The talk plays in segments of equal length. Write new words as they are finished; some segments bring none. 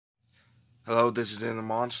Hello, this is In the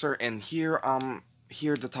Monster, and here I'm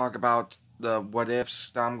here to talk about the what ifs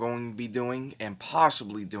that I'm going to be doing and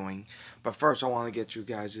possibly doing. But first, I want to get you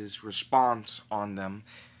guys' response on them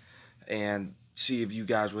and see if you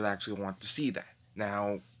guys would actually want to see that.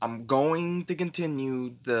 Now, I'm going to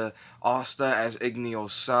continue the Asta as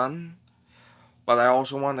Igneel's son, but I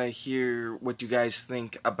also want to hear what you guys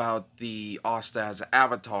think about the Asta as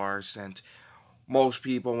Avatar, since most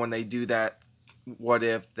people, when they do that, what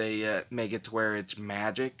if they make it to where it's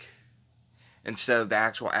magic instead of the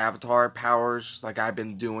actual avatar powers like I've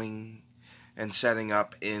been doing and setting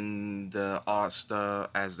up in the Asta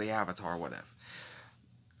as the avatar, whatever.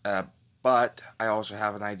 Uh, but I also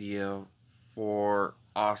have an idea for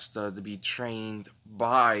Asta to be trained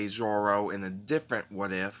by Zoro in a different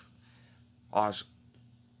what if.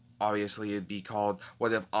 Obviously, it'd be called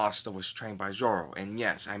What If Asta Was Trained by Zoro. And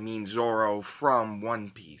yes, I mean Zoro from One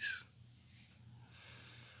Piece.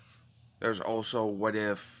 There's also what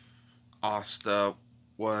if Asta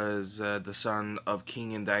was the son of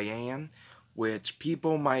King and Diane, which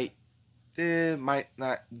people might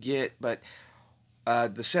not get, but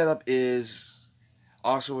the setup is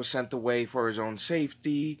Asta was sent away for his own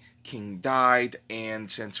safety. King died,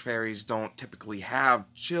 and since fairies don't typically have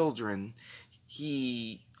children,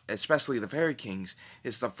 he, especially the fairy kings,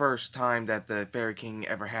 it's the first time that the fairy king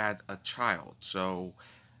ever had a child. So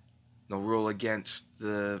no rule against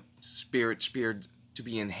the spirit to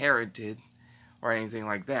be inherited or anything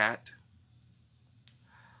like that.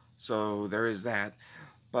 So there is that.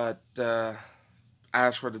 But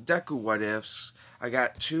as for the Deku what ifs, I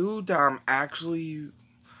got two that I'm actually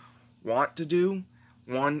want to do.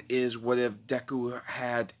 One is what if Deku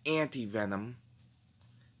had anti-venom.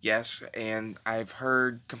 Yes, and I've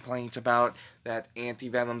heard complaints about that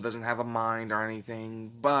anti-venom doesn't have a mind or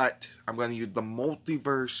anything, but I'm going to use the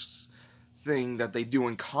multiverse thing that they do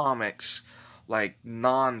in comics, like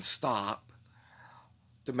non-stop,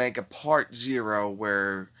 to make a part zero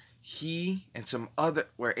where he and some other,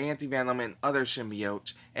 where Anti-Venom and other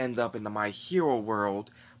symbiotes end up in the My Hero world.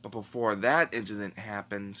 But before that incident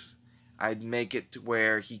happens, I'd make it to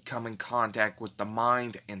where he come in contact with the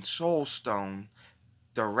Mind and Soul Stone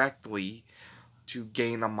directly to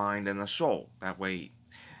gain a mind and a soul. That way,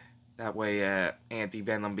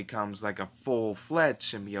 Anti-Venom becomes like a full-fledged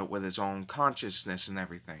symbiote with his own consciousness and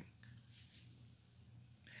everything.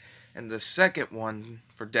 And the second one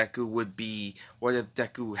for Deku would be, what if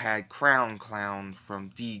Deku had Crown Clown from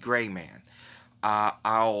D. Gray Man? Uh,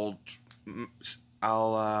 I'll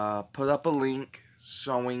I'll put up a link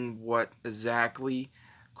showing what exactly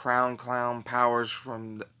Crown Clown powers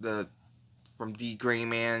from D. Gray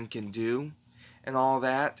Man can do, and all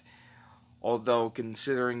that. Although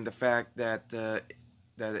considering the fact that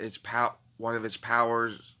one of its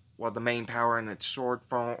powers, well, the main power in its sword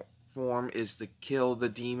form is to kill the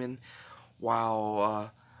demon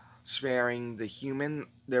while sparing the human,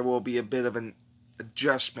 there will be a bit of an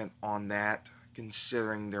adjustment on that,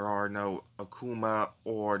 considering there are no Akuma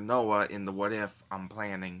or Noah in the what if I'm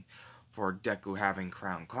planning for Deku having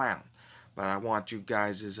Crown Clown. But I want you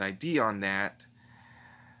guys' idea on that,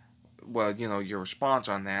 well, your response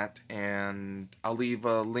on that, and I'll leave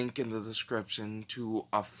a link in the description to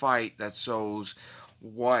a fight that shows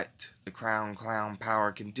what the Crown Clown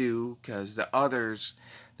power can do, because the others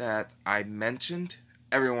that I mentioned,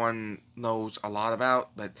 everyone knows a lot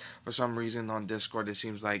about, but for some reason on Discord it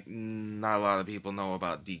seems like not a lot of people know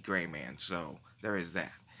about D. Gray Man, so there is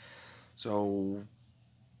that. So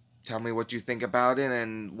tell me what you think about it,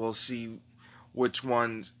 and we'll see which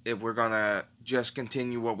ones, if we're gonna just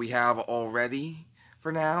continue what we have already for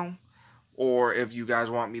now, or if you guys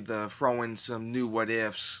want me to throw in some new what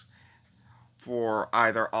ifs for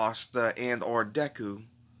either Asta and or Deku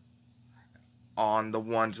on the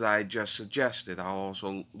ones that I just suggested. I'll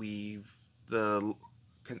also leave the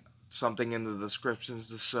something in the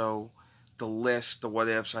descriptions to show the list, the what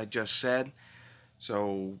ifs I just said.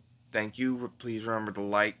 So thank you. Please remember to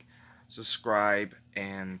like, subscribe,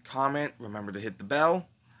 and comment. Remember to hit the bell.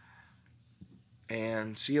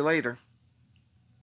 And see you later.